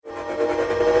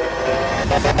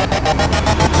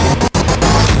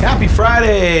Happy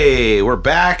Friday! We're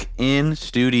back in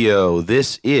studio.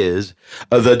 This is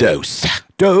The Dose.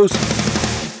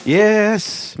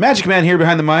 Yes. Magic Man here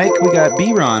behind the mic. We got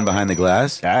B-Ron behind the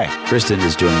glass. Hi. Kristen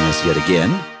is joining us yet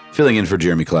again, filling in for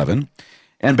Jeremy Clevin.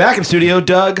 And back in studio,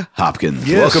 Doug Hopkins.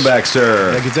 Yes. Welcome back,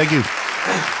 sir. Thank you.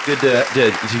 Good.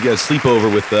 Did you guys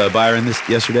sleepover with Byron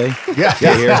yesterday? Yeah.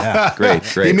 Yeah. Great.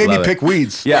 He made me pick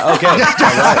weeds. Yeah, okay. All right,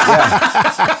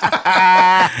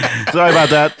 yeah. Sorry about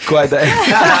that. Quite that.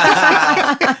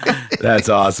 That's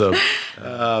awesome.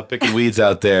 Picking weeds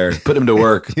out there. Put him to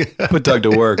work. Put Doug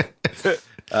to work.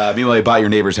 Meanwhile, he bought your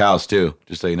neighbor's house, too,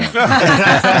 just so you know.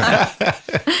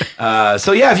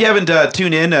 So, if you haven't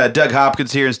tuned in, Doug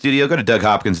Hopkins here in studio. Go to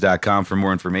DougHopkins.com for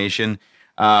more information.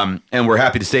 And we're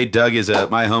happy to say Doug is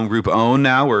My Home Group own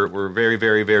now. We're very,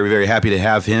 very, very, very happy to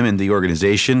have him in the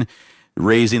organization,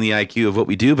 raising the IQ of what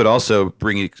we do, but also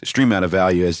bringing extreme amount of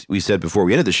value, as we said before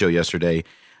we ended the show yesterday,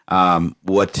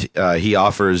 what he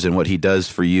offers and what he does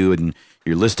for you and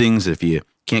your listings. If you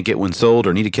can't get one sold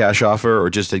or need a cash offer, or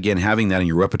just, again, having that in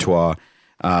your repertoire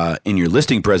in your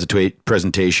listing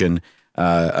presentation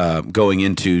going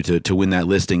into to win that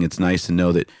listing, it's nice to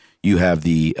know that you have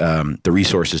the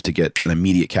resources to get an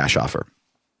immediate cash offer.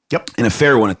 Yep. And a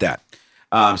fair one at that.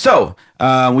 So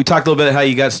we talked a little bit about how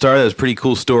you got started. That was a pretty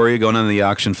cool story going on the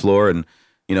auction floor and,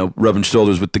 rubbing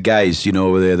shoulders with the guys,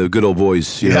 over there, the good old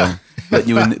boys, you know, letting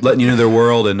you into their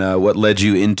world, and what led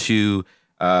you into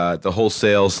the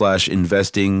wholesale /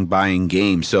 investing, buying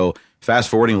game. So fast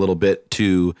forwarding a little bit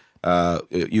to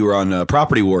you were on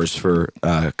Property Wars for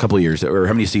a couple of years, or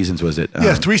how many seasons was it?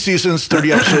 3 seasons,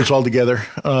 30 episodes altogether.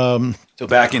 So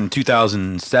back in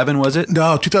 2007, was it?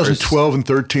 No, 2012 and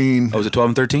 13. Oh, was it 12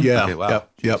 and 13? Yeah. Okay, wow.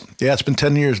 Yep. Yeah, it's been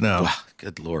 10 years now. Wow,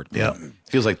 good Lord. Yeah.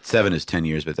 Feels like 7 is 10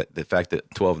 years, but the fact that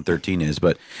 12 and 13 is.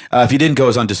 But if you didn't go, it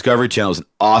was on Discovery Channel. It was an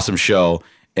awesome show.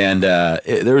 And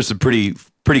there were some pretty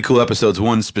cool episodes.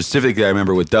 One specifically I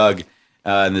remember with Doug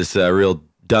and this real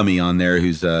dummy on there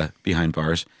who's behind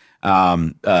bars. They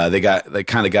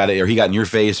kind of got it, or he got in your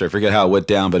face, or I forget how it went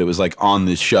down, but it was like on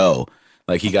this show,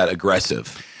 like he got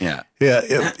aggressive. Yeah.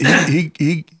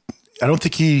 He I don't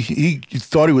think he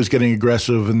thought he was getting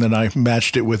aggressive, and then I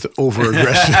matched it with over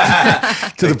aggressive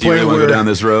to the point where where go down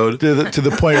this road to the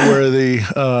point where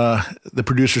the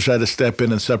producers had to step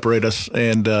in and separate us,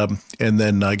 and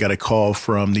then I got a call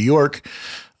from New York.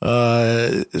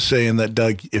 Saying that,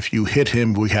 Doug, if you hit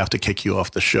him, we have to kick you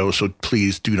off the show. So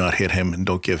please do not hit him and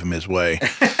don't give him his way.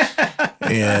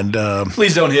 And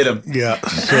please don't hit him. Yeah,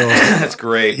 so that's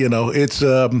great. It's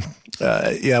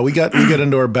we got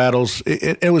into our battles.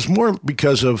 It was more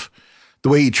because of the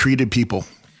way he treated people.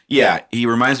 Yeah, he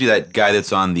reminds me of that guy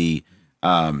that's on the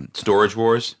Storage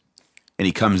Wars, and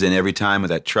he comes in every time with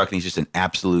that truck, and he's just an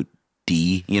absolute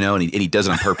D, and he does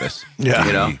it on purpose.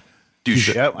 Yeah,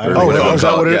 douche. Yep. Was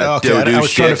that what it is? Okay, I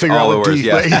was trying to figure out what D.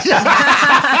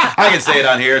 I can say it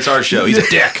on here. It's our show. He's a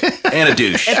dick and a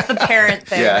douche. It's the parent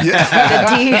thing. Yeah.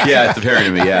 The D. Yeah, it's the parent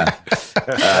of me,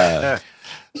 yeah.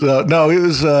 So no, it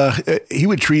was he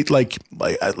would treat like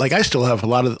I still have a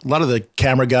lot of the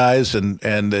camera guys and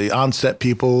the on-set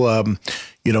people. I'm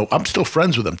still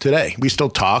friends with them today. We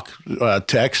still talk,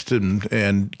 text,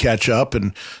 and catch up,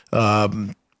 and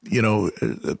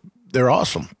they're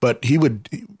awesome. But he would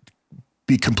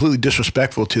be completely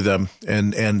disrespectful to them,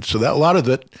 and so that a lot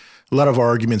of our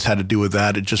arguments had to do with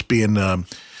that. It just being a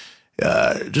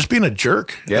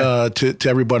jerk to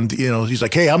everyone. He's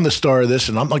like, hey, I'm the star of this,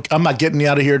 and I'm like, I'm not getting you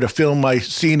out of here to film my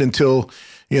scene until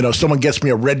someone gets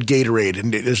me a red Gatorade,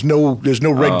 and there's no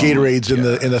red Gatorades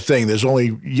in the thing. There's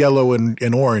only yellow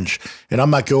and orange, and I'm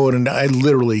not going. And I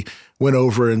literally went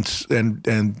over and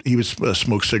he was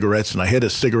smoke cigarettes, and I hit a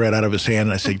cigarette out of his hand,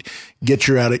 and I said, get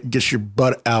your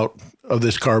butt out of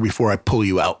this car before I pull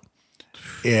you out.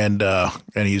 And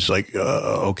he's like,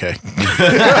 okay.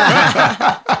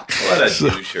 What a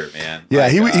doucher, man! Yeah,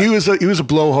 he was a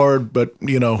blowhard, but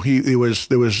it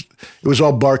was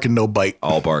all bark and no bite.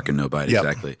 All bark and no bite, yep.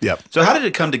 Exactly. Yep. So how did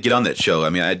it come to get on that show? I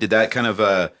mean, did that kind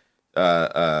of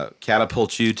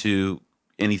catapult you to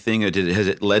anything, or has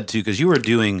it led to? Because you were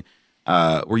doing.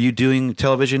 Were you doing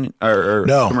television or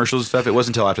no. commercials and stuff? It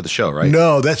wasn't until after the show, right?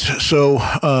 No, that's so.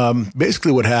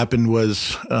 Basically, what happened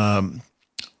was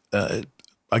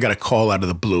I got a call out of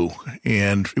the blue,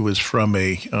 and it was from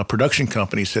a production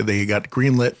company. Said they got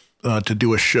greenlit to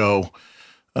do a show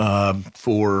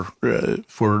for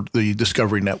the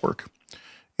Discovery Network,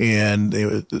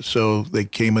 and so they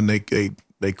came and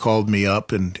they called me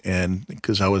up, and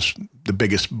because I was the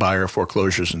biggest buyer of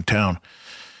foreclosures in town.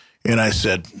 And I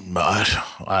said,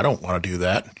 I don't want to do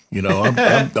that. You know,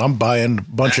 I'm buying a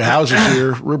bunch of houses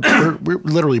here. We're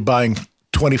literally buying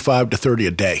 25 to 30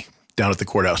 a day down at the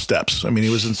courthouse steps. I mean, it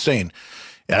was insane.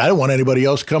 And I didn't want anybody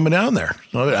else coming down there.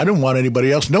 I didn't want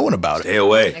anybody else knowing about it. Stay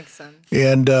away. Makes sense.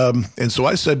 And so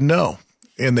I said no.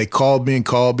 And they called me and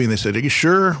they said, "Are you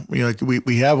sure? You know,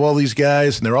 we have all these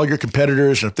guys and they're all your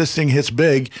competitors. And if this thing hits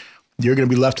big, you're going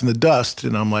to be left in the dust."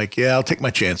 And I'm like, "Yeah, I'll take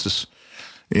my chances."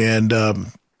 And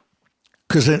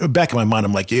because back in my mind,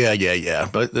 I'm like, yeah,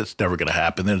 but that's never going to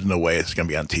happen. There's no way it's going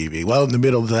to be on TV. Well, in the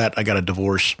middle of that, I got a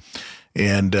divorce,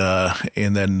 and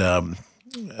then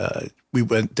we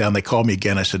went down. They called me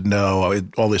again. I said no. I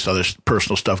had all this other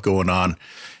personal stuff going on,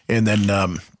 and then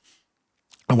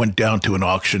I went down to an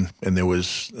auction, and there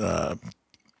was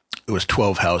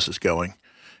 12 houses going,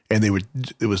 and it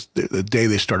was the day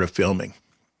they started filming,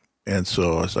 and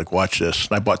so I was like, watch this.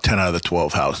 And I bought 10 out of the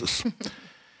 12 houses.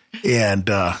 And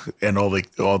all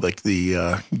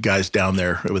the guys down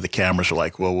there with the cameras are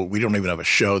like, well, we don't even have a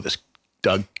show. This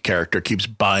Doug character keeps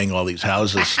buying all these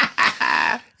houses,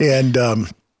 and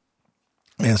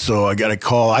so I got a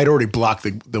call. I'd already blocked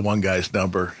the one guy's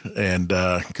number, and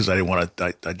because I didn't want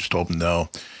to, I just told him no.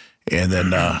 And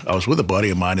then I was with a buddy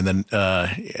of mine, and then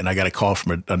and I got a call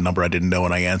from a number I didn't know,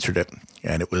 and I answered it,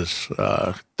 and it was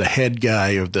the head guy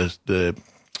of the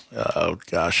oh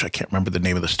gosh, I can't remember the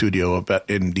name of the studio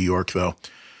in New York though.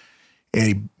 And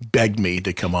he begged me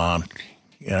to come on.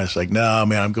 And I was like, "No,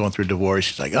 man, I'm going through a divorce."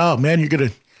 He's like, "Oh man, he goes,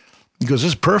 this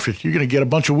is perfect. You're going to get a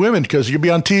bunch of women because you'll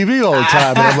be on TV all the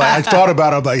time." And I'm like, I thought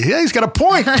about it. I'm like, yeah, he's got a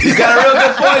point. He's got a real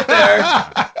good point there.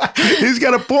 He's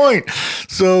got a point.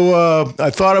 So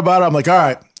I thought about it. I'm like, all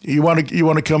right, you want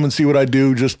to come and see what I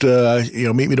do? Just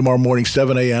meet me tomorrow morning,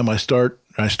 7 a.m. I start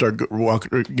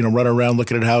walking, running around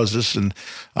looking at houses, and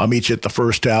I'll meet you at the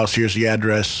first house. Here's the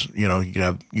address. You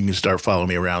can start following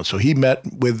me around. So he met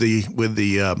with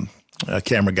the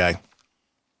camera guy,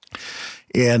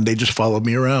 and they just followed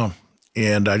me around.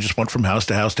 And I just went from house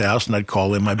to house to house, and I'd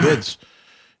call in my bids.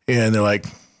 And they're like,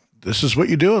 "This is what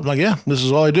you do?" I'm like, "Yeah, this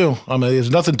is all I do." I mean, there's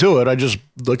nothing to it. I just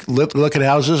look at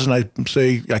houses, and I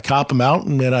comp them out,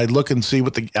 and then I look and see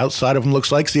what the outside of them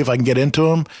looks like, see if I can get into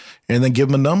them, and then give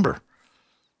them a number.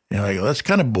 And I go, "That's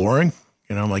kind of boring."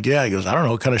 And I'm like, "Yeah." He goes, "I don't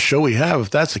know what kind of show we have if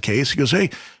that's the case." He goes, "Hey,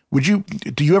 do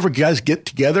you ever guys get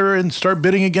together and start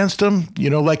bidding against them?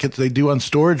 Like they do on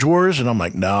Storage Wars?" And I'm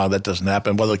like, "No, that doesn't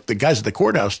happen." Well, the guys at the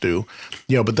courthouse do,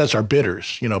 but that's our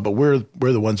bidders, but we're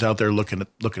the ones out there looking at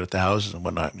the houses and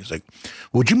whatnot. And he's like,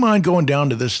 "Would you mind going down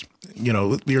to this,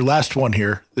 your last one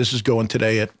here? This is going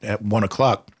today at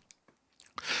 1:00.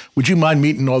 Would you mind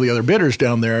meeting all the other bidders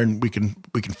down there, and we can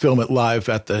film it live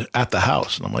at the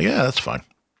house?" And I'm like, "Yeah, that's fine."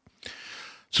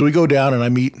 So we go down, and I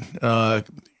meet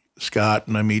Scott,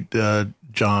 and I meet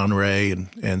John Ray,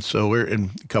 and so we're and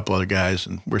a couple other guys,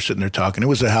 and we're sitting there talking. It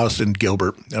was a house in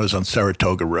Gilbert. I was on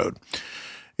Saratoga Road,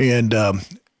 and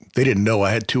they didn't know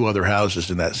I had two other houses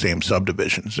in that same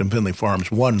subdivision, Finley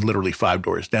Farms, one literally 5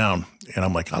 doors down. And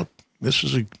I'm like, I'll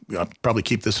probably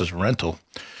keep this as a rental.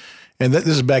 And this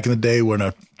is back in the day when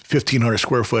a 1,500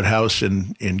 square foot house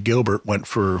in Gilbert went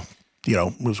for,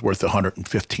 was worth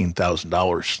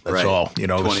 $115,000. That's right. all. It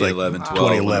was 2011, like 12.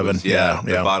 2011.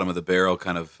 The bottom of the barrel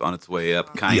kind of on its way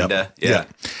up, kinda. Yeah.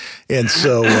 And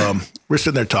so we're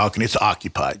sitting there talking. It's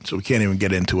occupied, so we can't even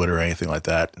get into it or anything like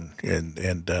that.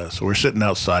 And so we're sitting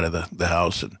outside of the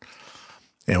house, and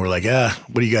we're like, "Yeah,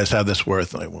 what do you guys have this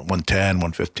worth?" Like 110,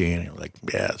 115. And we're like,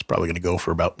 "Yeah, it's probably going to go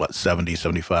for about 70,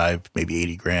 75, maybe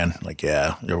 80 grand. Like,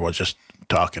 yeah, everyone's just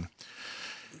talking.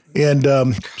 And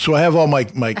so I have all my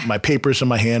papers in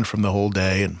my hand from the whole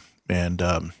day, and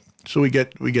so we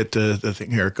get to the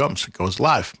thing. Here it comes. It goes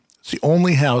live. It's the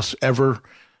only house ever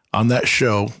on that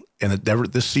show, and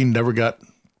this scene never got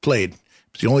played.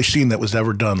 It's the only scene that was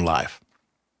ever done live.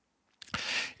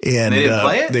 And they didn't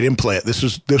play it? They didn't play it.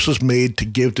 This was made to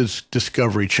give to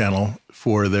Discovery Channel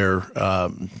for their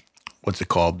what's it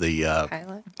called? The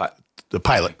Pilot. The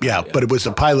pilot. Yeah, but it was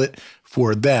a pilot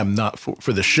for them, not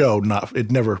for the show.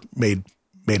 It never made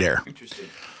air. Interesting.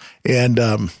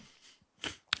 And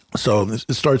so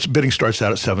bidding starts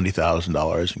out at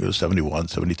 $70,000 and goes 71,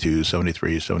 72,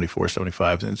 73, 74,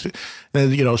 75. And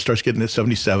then, it starts getting at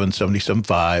 77, 77.5,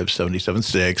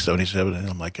 77.6, 77. And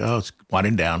I'm like, oh, it's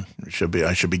winding down. I should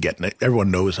be getting it.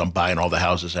 Everyone knows I'm buying all the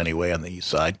houses anyway on the east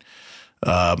side.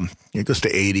 It goes to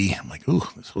 80. I'm like, ooh,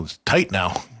 this one's tight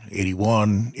now.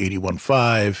 81,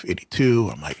 81.5, 82.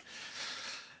 I'm like,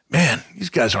 man, these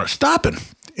guys aren't stopping.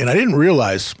 And I didn't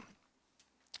realize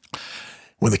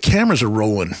when the cameras are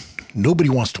rolling, nobody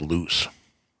wants to lose.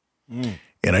 And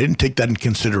I didn't take that in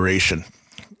consideration.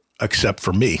 except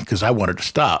for me, because I wanted to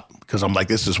stop, because I'm like,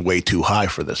 this is way too high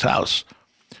for this house.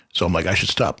 So I'm like, I should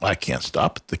stop. I can't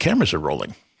stop. The cameras are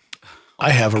rolling. I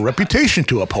have a reputation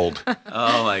to uphold.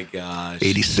 Oh, my gosh.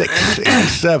 86,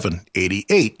 87,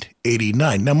 88,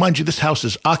 89. Now, mind you, this house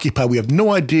is occupied. We have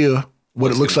no idea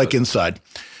what it looks like inside.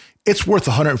 It's worth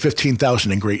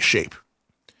 $115,000 in great shape.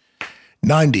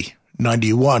 90,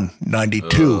 91,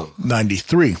 92,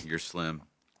 93. You're slim.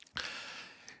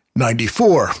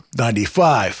 94,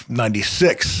 95,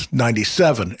 96,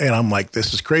 97. And I'm like,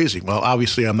 this is crazy. Well,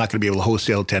 obviously, I'm not going to be able to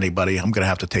wholesale it to anybody. I'm going to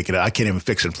have to take it. I can't even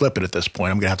fix and flip it at this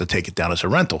point. I'm going to have to take it down as a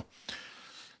rental.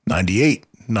 98,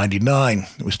 99.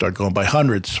 We start going by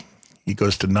hundreds. He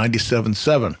goes to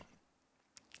 97.7.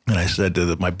 And I said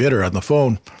to my bidder on the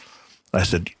phone, I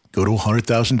said, go to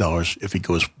 $100,000. If he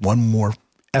goes one more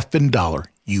effing dollar,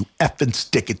 you effing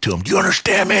stick it to him. Do you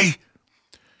understand me?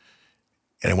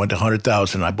 And it went to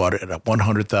 $100,000. I bought it at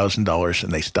 $100,000,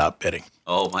 and they stopped bidding.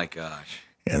 Oh, my gosh.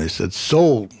 And they said,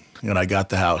 sold. And I got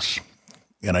the house.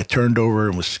 And I turned over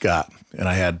and was Scott. And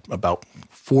I had about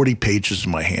 40 pages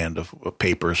in my hand of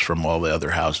papers from all the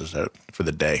other houses for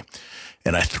the day.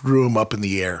 And I threw them up in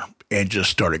the air and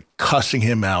just started cussing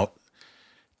him out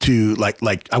to like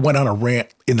I went on a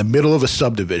rant in the middle of a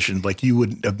subdivision like you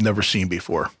would have never seen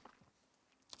before.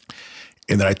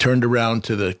 And then I turned around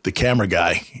to the camera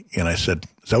guy and I said,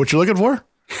 is that what you're looking for?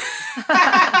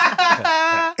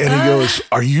 And he goes,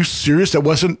 are you serious? That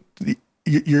wasn't,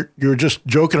 you're just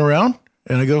joking around?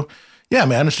 And I go, yeah,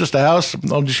 man, it's just a house.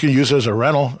 I'm just going to use it as a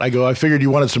rental. I go, I figured you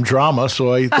wanted some drama,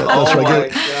 so that's what I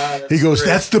get. God, he goes,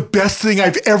 that's the best thing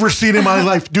I've ever seen in my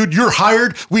life. Dude, you're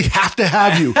hired. We have to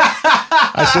have you.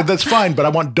 I said, that's fine, but I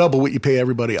want double what you pay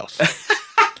everybody else.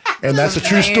 And that's a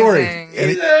true story. And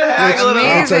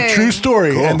it's a true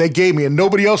story. Cool. And they gave me, and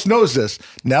nobody else knows this.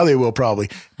 Now they will probably.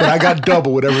 But I got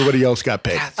double what everybody else got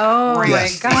paid. Oh, my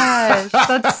gosh.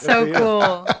 That's so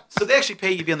cool. So they actually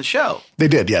pay you to be on the show? They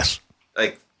did, yes.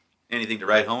 Like anything to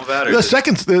write home about? Or the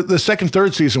second,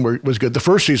 third season was good. The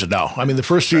first season, no. I mean, the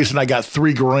first season I got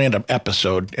 $3,000 an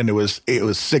episode, and it was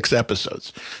 6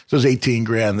 episodes, so it was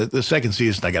 $18,000. The second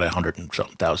season I got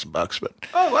 $100,000, but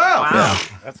oh wow, yeah,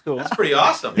 that's cool. That's pretty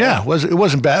awesome. Yeah, it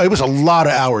wasn't bad. It was a lot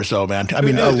of hours though, man. I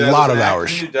mean, a lot of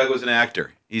hours. I knew Doug was an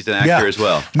actor. He's an actor as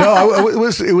well. No,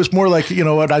 it was more like, you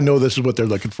know what? I know this is what they're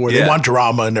looking for. They want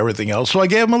drama and everything else, so I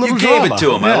gave them a little drama. You gave it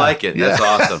to him. Yeah. I like it. That's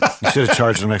awesome. You should have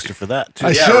charged them extra for that, too.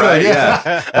 I should have, right,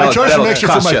 yeah. I charged them extra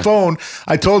for my phone.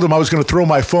 I told them I was going to throw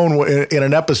my phone in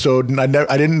an episode, and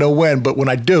I didn't know when, but when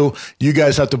I do, you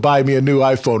guys have to buy me a new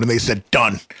iPhone. And they said,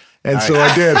 done. And so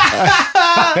I did.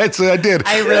 I did.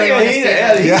 I really want to see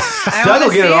it. Yeah. Doug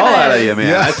will get it all out of you, man.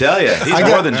 Yeah. I tell you. He's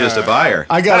more than just a buyer.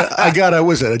 I got a,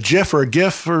 was it a GIF or a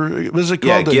GIF? Or was it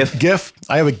called a GIF?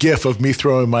 I have a GIF of me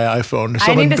throwing my iPhone.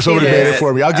 Somebody made it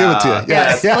for me. I'll give it to you.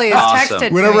 Yes, please. Awesome. Text it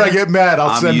to Whenever me. I get mad,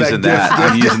 I'll send that GIF.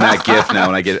 I'm using that GIF now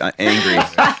when I get angry.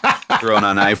 Throwing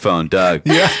on iPhone, Doug.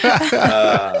 Yeah.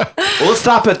 Well, let's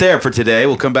stop it there for today.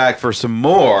 We'll come back for some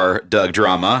more Doug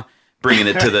drama. Bringing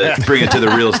it to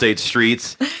the real estate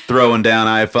streets, throwing down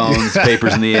iPhones,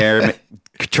 papers in the air,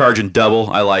 charging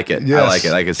double. I like it. Yes. I like it.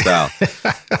 I like his style.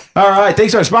 All right.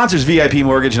 Thanks to our sponsors, VIP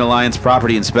Mortgage and Alliance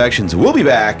Property Inspections. We'll be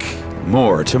back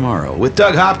more tomorrow with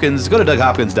Doug Hopkins. Go to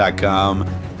DougHopkins.com.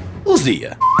 We'll see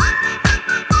ya.